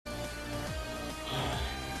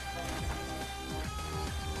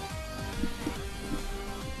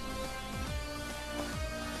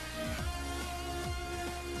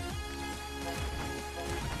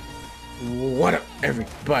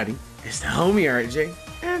everybody, it's the homie RJay,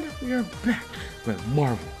 and we are back with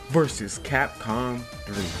Marvel vs. Capcom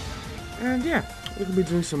 3. And yeah, we're gonna be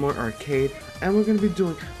doing some more arcade, and we're gonna be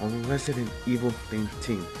doing a Resident Evil themed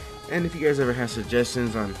team. And if you guys ever have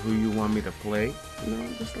suggestions on who you want me to play, you know,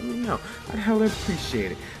 just let me know. I'd hella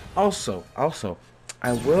appreciate it. Also,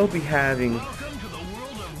 I will be having. Welcome to the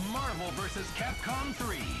world of Marvel vs. Capcom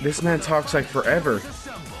 3. This man talks like forever.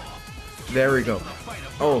 There we go.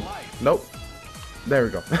 Oh, nope. There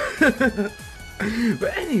we go.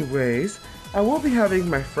 But anyways, I will be having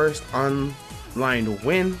my first online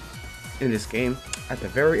win in this game at the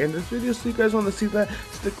very end of this video, so you guys want to see that,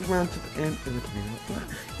 stick around to the end and let me know. You know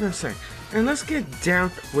what I'm saying? And let's get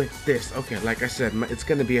down with this. Okay, like I said, it's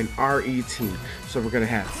going to be an RE team. So we're going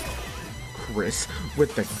to have Chris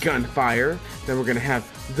with the gunfire. Then we're going to have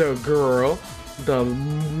the girl, the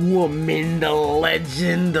woman, the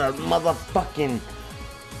legend, the motherfucking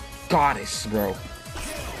goddess, bro.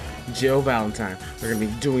 Jill Valentine. We're going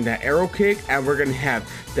to be doing that arrow kick, and we're going to have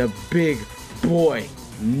the big boy,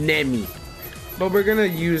 Nemi. But we're going to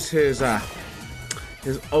use his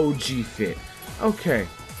OG fit. Okay.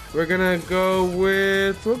 We're going to go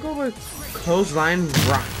with, we'll go with Clothesline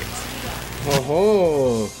Rocket.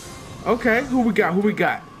 Oh, okay. Who we got? Who we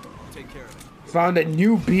got? Take care of it. Found a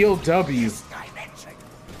new BOW.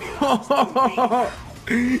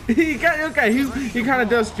 He kind of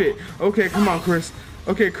does fit. Okay, come on, Chris.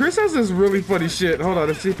 Okay, Chris has this really funny shit. Hold on,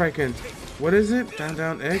 let's see if I can. What is it? Down,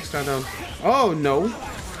 down, X, down, down. Oh no!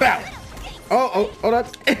 Bow. Oh, hold on.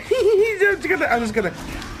 I'm just gonna.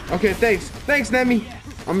 Okay, thanks, Nemi.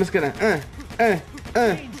 I'm just gonna.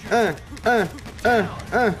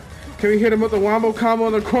 Can we hit him with the wombo combo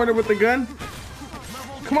in the corner with the gun?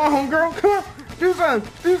 Come on, homegirl. Come on. Do something.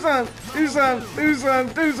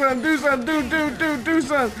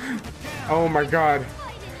 Oh my god.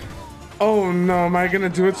 Oh no, am I gonna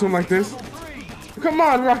do it to him like this? Come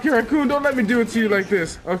on, Rocky Raccoon, don't let me do it to you like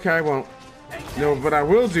this. Okay, I won't. No, but I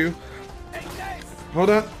will do.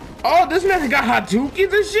 Hold on. Oh, this man got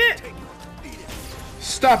Hadoukens and shit?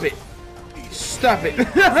 Stop it. Stop it.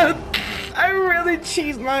 I really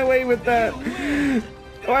cheesed my way with that.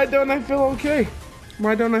 Why don't I feel okay?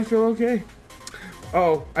 Why don't I feel okay?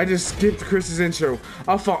 Oh, I just skipped Chris's intro.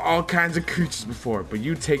 I've fought all kinds of creatures before, but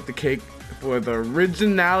you take the cake for the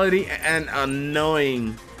originality and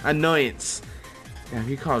annoyance. Yeah,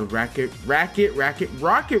 he called Rocket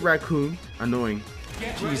Raccoon annoying.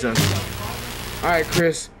 Jesus. All right,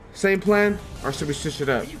 Chris, same plan, or should we switch it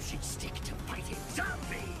up?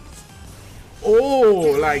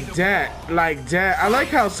 Oh, like that. I like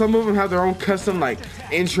how some of them have their own custom like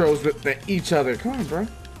intros with each other. Come on, bro,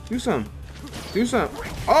 do something.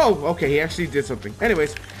 Oh, okay, he actually did something.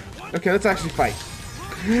 Anyways, okay, let's actually fight.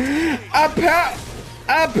 A pow!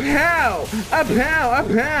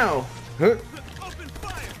 Huh?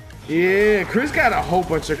 Yeah, Chris got a whole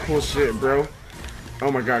bunch of cool shit, bro.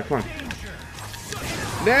 Oh my god, come on.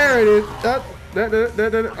 There it is.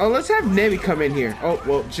 Oh, let's have Nemi come in here. Oh,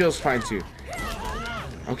 well, Jill's fine too.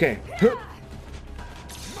 Okay. Huh.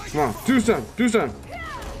 Come on, do something.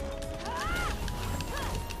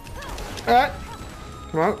 Alright.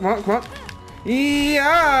 Come on.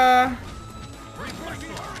 Yeah.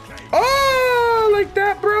 Oh, like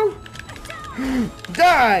that, bro.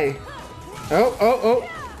 Die. Oh.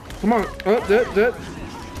 Come on.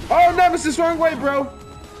 Oh, Nemesis, wrong way, bro.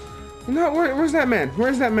 No, where's that man?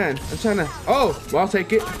 I'm trying to. Oh, well, I'll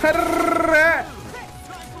take it.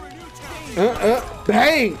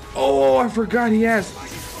 Bang. Oh, I forgot he has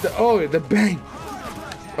the bang.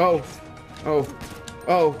 Oh,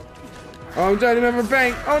 I'm trying to remember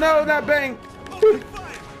bang. Oh no, not bang.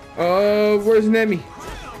 Oh, where's Nemi?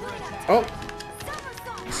 Oh,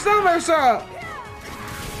 somersault.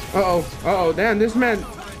 Uh-oh, damn, this man.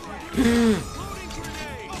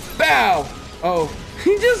 Bow. Oh,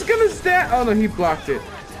 he just gonna stand. Oh no, he blocked it.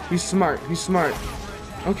 He's smart.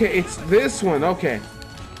 Okay, it's this one. Okay,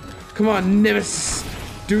 come on, Nemesis,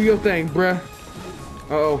 do your thing, bruh.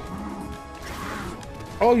 Uh-oh.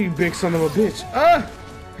 Oh, you big son of a bitch.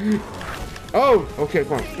 Oh, okay,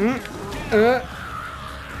 come on.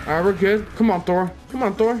 Alright, we're good. Come on, Thor.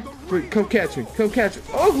 Wait, come catch me.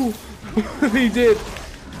 Oh, he did.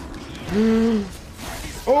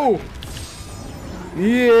 Oh,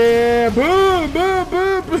 yeah, boom.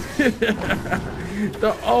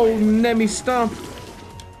 The old Nemi stomp.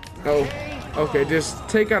 Oh, okay, just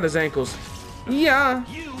take out his ankles. Yeah.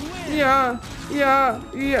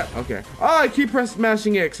 Okay. Oh, I keep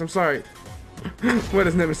smashing X. I'm sorry. What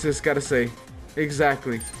does Nemesis gotta say?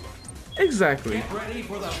 Exactly. Who's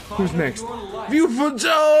next? Beautiful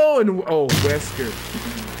Joe and oh, Wesker.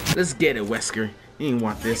 Let's get it, Wesker. You didn't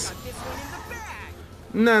want this.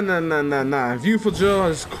 Nah. Beautiful Joe,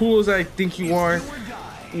 as cool as I think you are.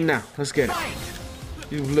 Nah, let's get it.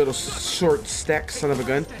 You little short stack son of a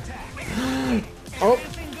gun. Oh.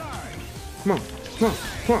 Come on.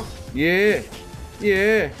 Yeah.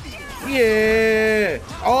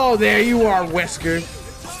 Oh, there you are, Wesker.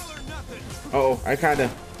 Uh-oh, I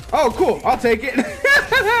kinda... Oh, cool, I'll take it.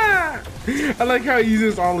 I like how he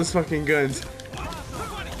uses all his fucking guns.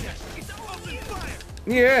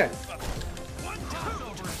 Yeah.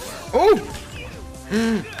 Oh.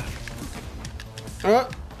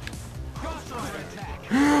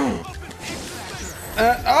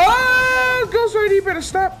 Oh, Ghost Rider, you better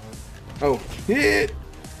stop. Oh, hit.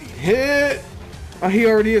 Oh, he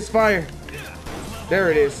already is fire.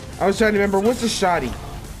 There it is. I was trying to remember, what's a shoddy?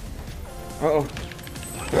 Uh-oh.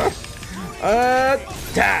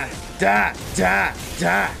 Da.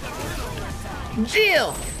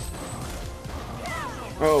 Jill.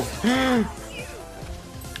 Oh.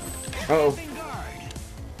 Uh-oh.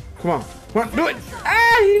 Come on, do it.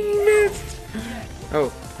 Ah, he missed.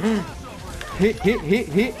 Oh. Hit.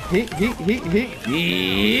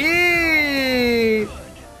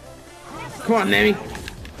 Come on,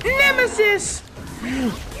 Nemesis.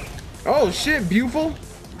 Oh shit, beautiful.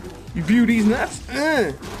 You view these nuts.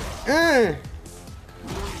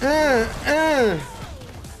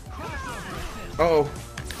 Uh-oh.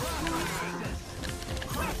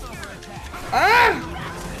 Ah!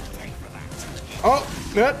 Oh,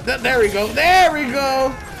 there we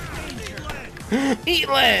go. Eat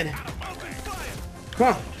lead. Come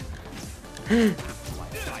on.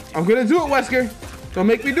 I'm gonna do it, Wesker. Don't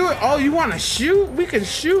make me do it. Oh, you wanna shoot? We can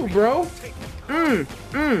shoot, bro. Uh-oh.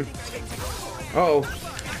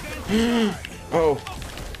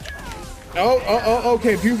 Oh,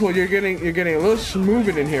 okay, beautiful. You're getting a little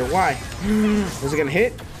moving in here. Why? Was it gonna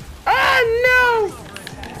hit? Ah, no!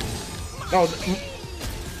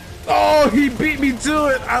 Oh, he beat me to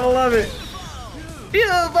it. I love it.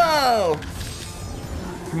 Beautiful.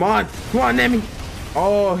 Come on, Nemi.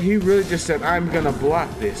 Oh, he really just said, I'm gonna block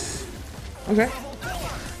this. Okay.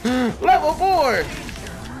 Level 4.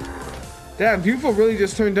 Damn, beautiful really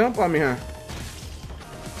just turned up on me, huh?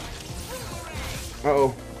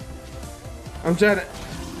 Uh-oh. I'm trying to...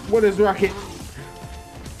 What is rocket?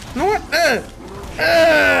 You know what?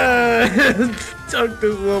 Tuck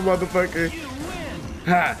this little motherfucker.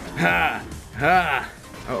 Ha.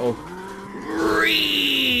 Uh-oh.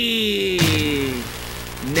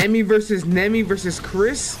 Nemi versus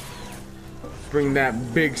Chris. Bring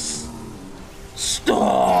that big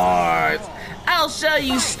stars. I'll show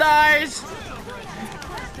you stars.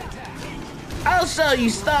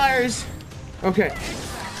 Okay.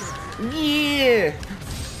 Yeah.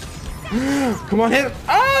 Come on, hit him.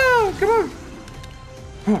 Oh, come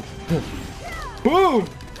on. Boom.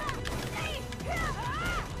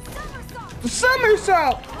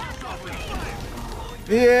 Somersault.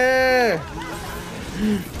 Yeah.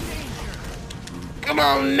 Come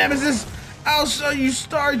on, Nemesis. I'll show you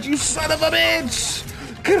stars, you son of a bitch.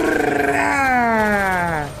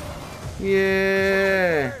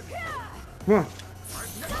 Yeah. Come on.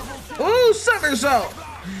 Ooh, somersault.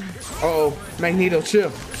 Uh-oh, Magneto,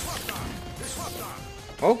 chill.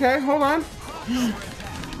 Okay, hold on.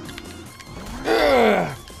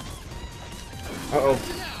 Uh-oh.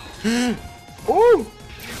 Ooh.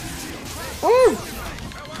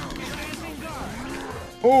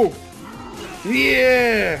 Oh.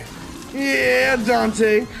 Yeah. Yeah,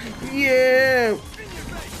 Dante. Yeah.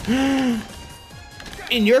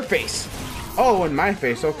 In your face. Oh, in my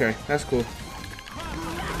face. Okay, that's cool.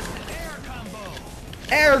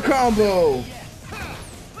 Air combo.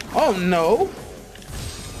 Oh no.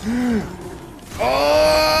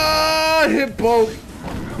 Oh, hit both.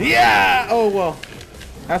 Yeah. Oh well.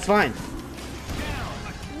 That's fine.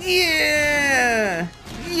 Yeah.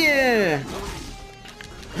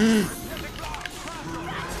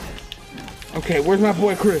 Okay, where's my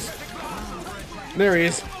boy Chris? There he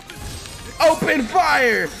is. Open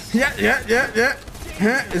fire. Yeah.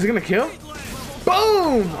 Is it gonna kill?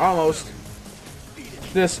 Boom. Almost.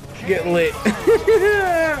 Just get lit.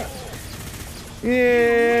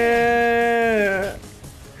 Yeah.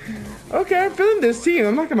 Okay, I'm feeling this team.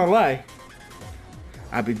 I'm not gonna lie.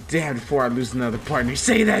 I'll be damned before I lose another partner.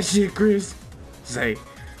 Say that shit, Chris. Say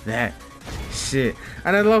that shit.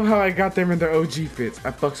 And I love how I got them in their OG fits.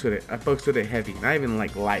 I fucks with it. I fucks with it heavy. Not even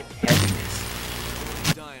like light.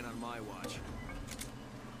 Heaviness. Dying on my watch.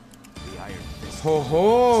 Ho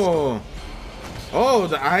ho. Oh,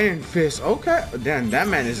 the Iron Fist. Okay. Damn, that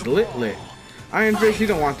man is lit. Iron Fist, you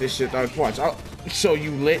don't want this shit, dog. Watch, I'll show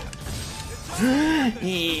you lit.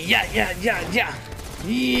 Yeah.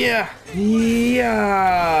 Yeah.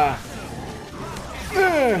 Yeah.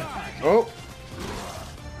 Oh.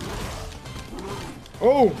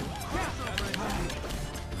 Oh.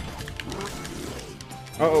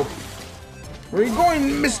 Uh-oh. Where are you going,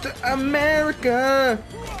 Mr. America?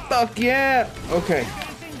 Fuck yeah. Okay.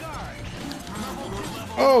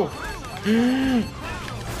 Oh.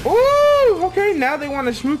 Ooh, okay, now they want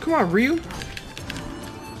to shoot. Come on, Ryu.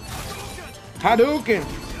 Hadouken.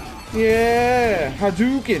 Yeah,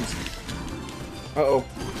 Hadoukens. Uh-oh.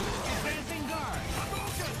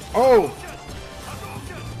 Oh.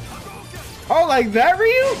 Oh, like that,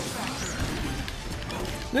 Ryu?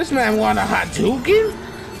 This man want a Hadouken?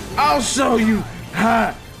 I'll show you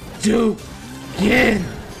Hadouken.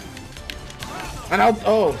 And I'll,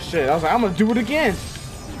 oh shit, I was like, I'm gonna do it again.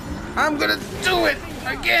 I'm gonna do it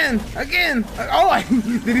again. Oh,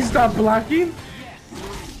 did he stop blocking?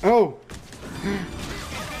 Oh.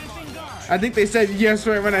 I think they said yes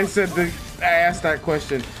right when I asked that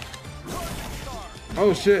question.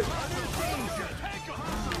 Oh shit.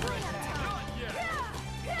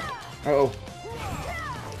 Uh-oh.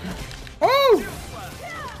 Oh!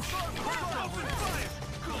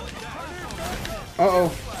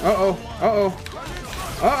 Uh-oh. Uh-oh. Uh-oh.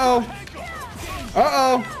 Uh-oh.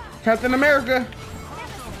 Uh-oh. Captain America.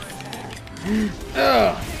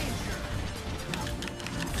 Ugh.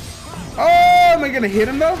 Oh, am I gonna hit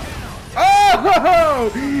him though?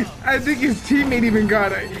 Oh! I think his teammate even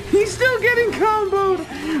got it. He's still getting comboed.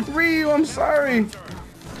 Ryu, I'm sorry.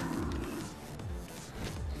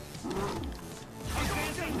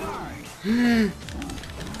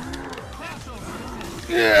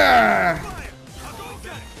 Yeah.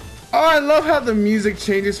 Oh, I love how the music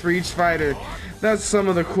changes for each fighter. That's some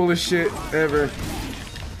of the coolest shit ever.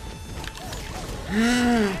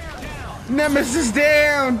 Nemesis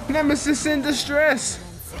down! Nemesis in distress!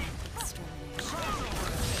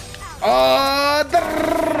 Oh, the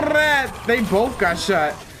rat! They both got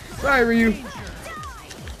shot. Sorry, Ryu.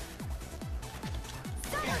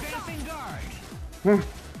 Huh.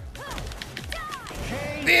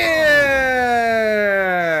 Yeah!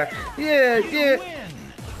 Yeah, yeah!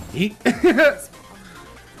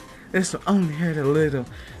 This will only hurt a little.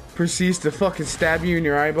 Proceeds to fucking stab you in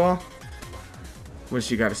your eyeball. What's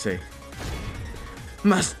she gotta say?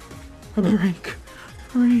 Must break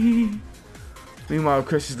free. Meanwhile,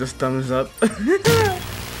 Chris is just thumbs up.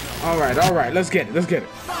 Alright, let's get it.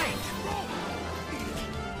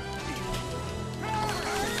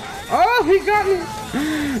 Oh, he got me.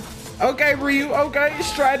 Okay, Ryu, okay,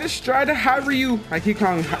 Strider, hi Ryu. I keep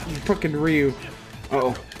calling him fucking Ryu.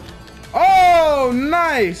 Uh-oh. Oh,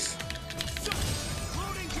 nice.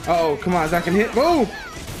 Uh-oh, come on, Zach can hit. Boom!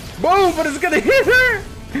 Boom, but it's gonna hit her!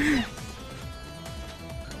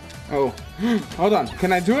 Oh, hold on,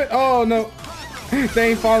 can I do it? Oh, no.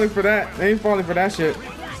 They ain't falling for that. Shit.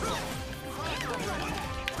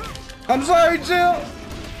 I'm sorry, Jill.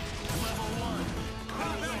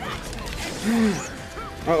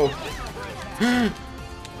 Uh-oh.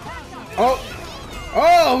 Oh.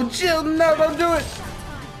 Oh, Jill, no, don't do it.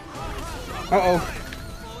 Uh-oh.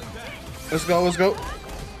 Let's go.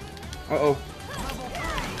 Uh-oh.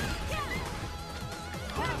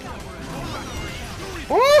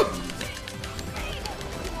 Oh!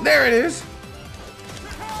 There it is.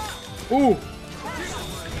 Ooh.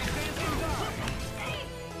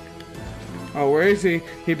 Oh, where is he?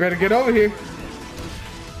 He better get over here.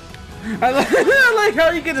 I like how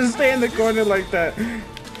you get to stay in the corner like that.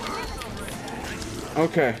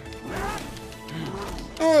 Okay.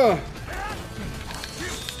 Uh-oh.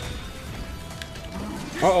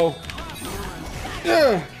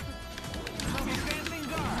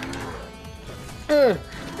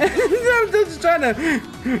 I'm just trying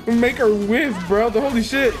to make her whiff, bro. The holy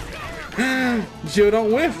shit. Jill,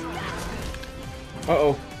 don't whiff.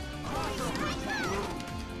 Uh-oh.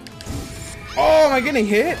 Oh, am I getting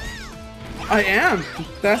hit? I am.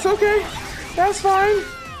 That's okay. That's fine.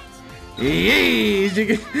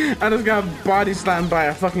 Yeesh. I just got body slammed by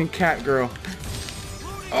a fucking cat girl.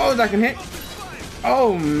 Oh, that can hit.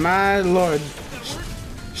 Oh my lord.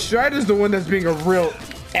 Strider's the one that's being a real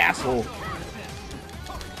asshole.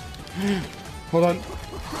 Hold on.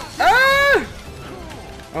 Ah!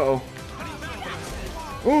 Uh-oh.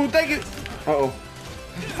 Ooh, thank you. Uh-oh.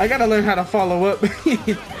 I gotta learn how to follow up.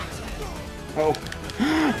 Oh.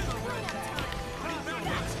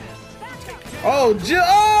 Oh, Jill.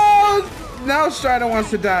 Oh! Now Strider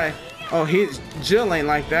wants to die. Oh, Jill ain't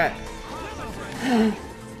like that.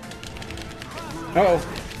 Uh-oh.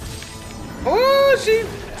 Oh, she.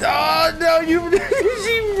 Oh, no,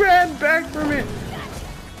 she ran back from it.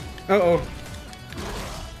 Uh-oh.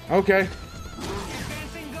 Okay.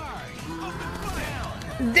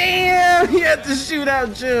 Damn, he had to shoot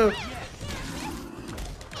out Jill.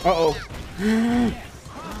 Uh-oh.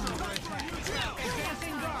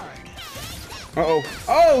 Uh-oh.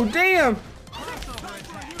 Oh, damn.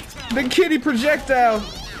 The kitty projectile.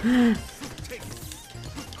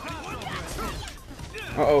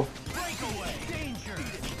 Uh-oh.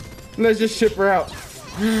 Let's just ship her out.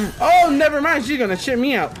 Oh, never mind. She's gonna ship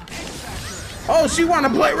me out. Oh, she wanna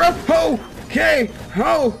play rough. Okay.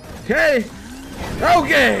 Okay.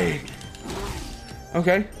 Okay.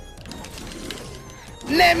 Okay.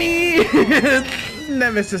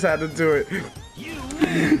 Nemesis had to do it.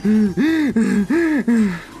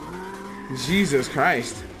 Jesus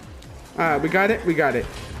Christ. We got it. We got it.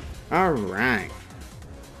 All right.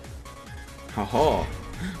 Ha-ha.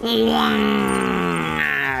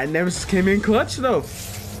 Nemesis came in clutch though.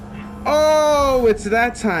 Oh, it's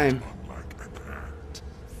that time.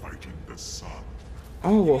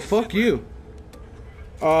 Oh, well, fuck you.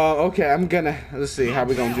 Okay, I'm gonna, let's see how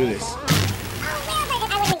we gonna do this.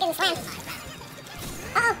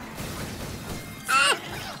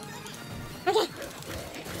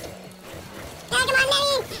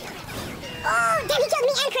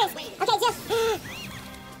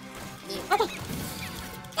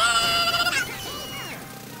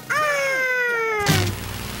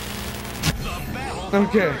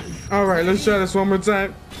 Okay, alright, let's try this one more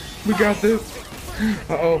time. We got this.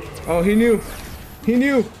 Uh-oh. Oh, he knew. He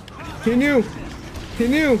knew. He knew. He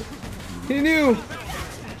knew. He knew.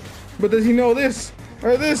 But does he know this?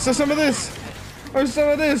 Or this? Or some of this? Or some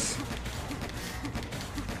of this?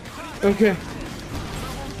 Okay.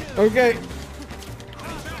 Okay.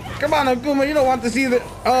 Come on, Akuma, you don't want to see the...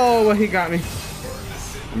 Oh, well, he got me.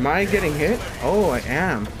 Am I getting hit? Oh, I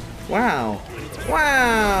am. Wow.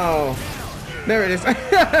 Wow. There it is.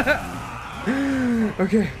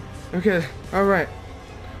 Okay. Okay. All right.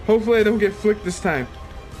 Hopefully I don't get flicked this time.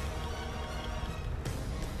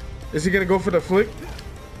 Is he gonna go for the flick?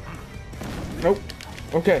 Nope.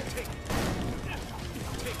 Okay.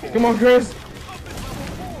 Come on, Chris.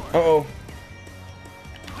 Uh-oh.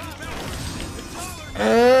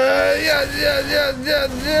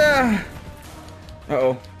 Yeah.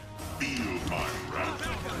 Uh-oh.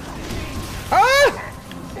 Ah!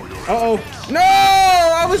 Uh-oh. No!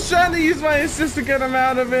 I was trying to use my assist to get him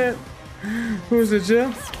out of it. Who is it,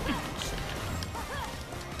 Jill?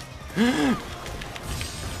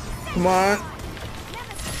 Come on.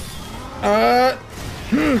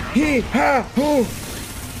 He, ha, who?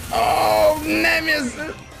 Oh,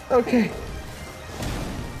 Nemesis. Okay.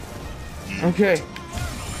 Okay.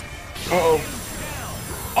 Uh-oh.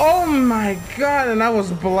 Oh my God, and I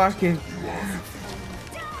was blocking.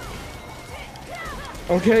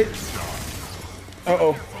 Okay.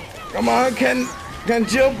 Uh-oh. Come on, can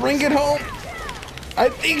Jill bring it home? I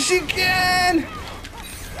think she can.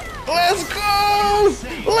 Let's go.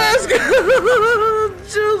 Let's go.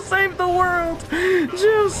 Jill saved the world.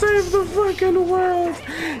 Jill saved the fucking world.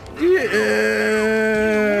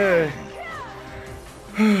 Yeah.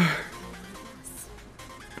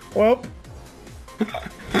 Well.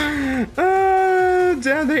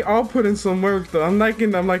 Damn, they all put in some work though. I'm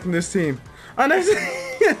liking this team. I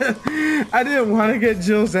didn't want to get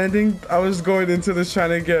Jill's ending. I was going into this trying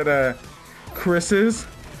to get Chris's,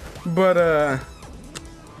 but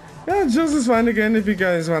yeah, Jill's is fine again. If you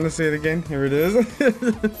guys want to see it again, here it is.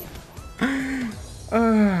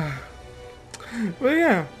 But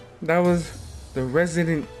yeah, that was the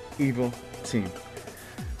Resident Evil team.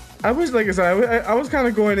 I wish, like I said, I was kind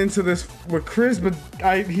of going into this with Chris, but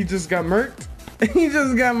he just got murked. He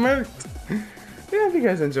just got murked. Yeah, if you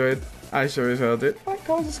guys enjoyed, I sure as hell did. Like,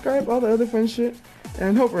 comment, subscribe, all the other fun shit.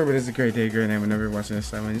 And hope everybody has a great day, great night whenever you're watching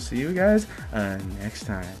this time. And see you guys next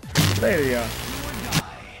time. Later, y'all.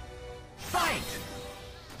 Fight!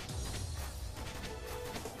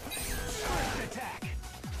 First attack!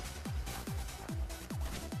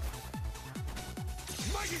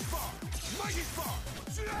 Mighty Spark! Mighty Spark!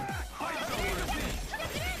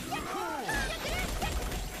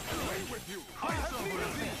 Away with you! Fire!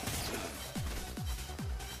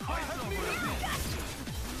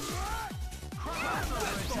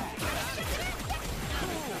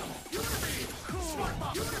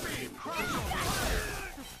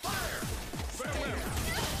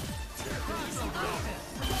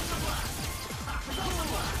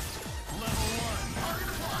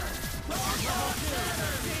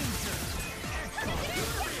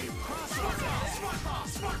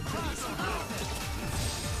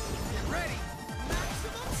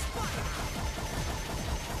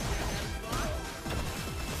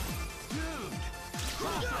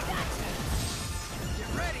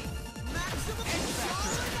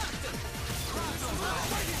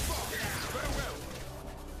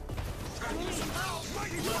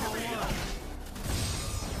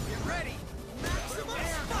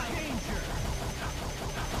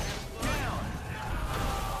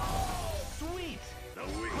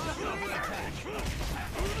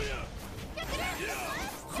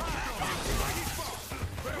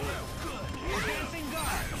 Dancing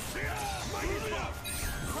guard.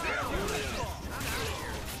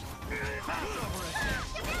 Crossover attack.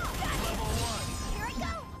 Level 1. Here I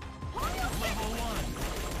go! Level 1.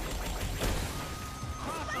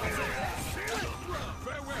 Crossover attack.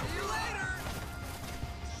 Farewell. See you later.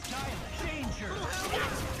 Stylish. Danger.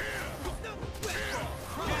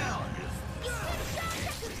 Down!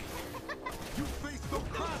 You face the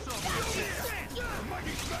Crossover attack.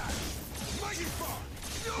 Mighty Smash. Mighty Spark.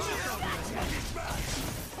 Crossover attack. Mighty Smash.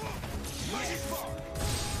 Mighty Spark.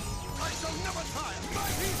 I shall never tire.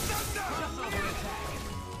 Mighty Thunder. Crossover attack.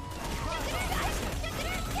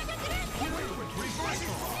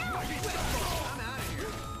 Reversal. Mighty Smash. I'm out of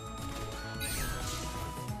here.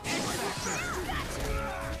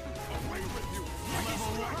 Away with you.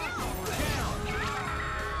 Level 1. Down.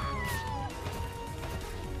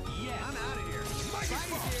 Yes. I'm out of here. Mighty Spidey's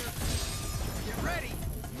Spark. here. Get ready.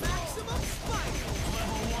 Maximum Spidey.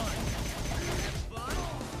 Level 1. That's fun.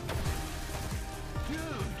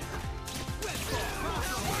 Dude.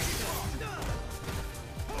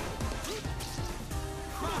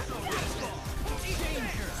 Crossover attack.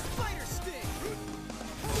 Danger. Spider Sting.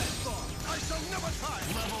 I shall never tire.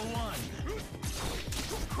 Level 1.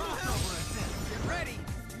 Crossover attack. Get ready.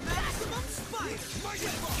 Maximum Spider. Mighty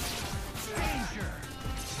Spark. Danger.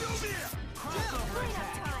 Still there. Crossover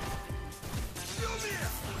attack. Still there.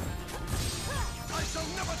 I shall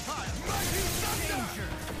never tire. Mighty Thunder. Danger.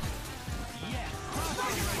 Yes.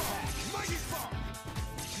 Mighty Crossover Spark. attack. Mighty Spark.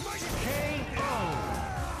 Mighty KO.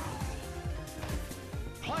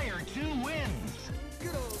 Player 2 wins.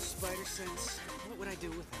 Good old Spider Sense. What would I do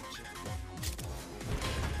with him?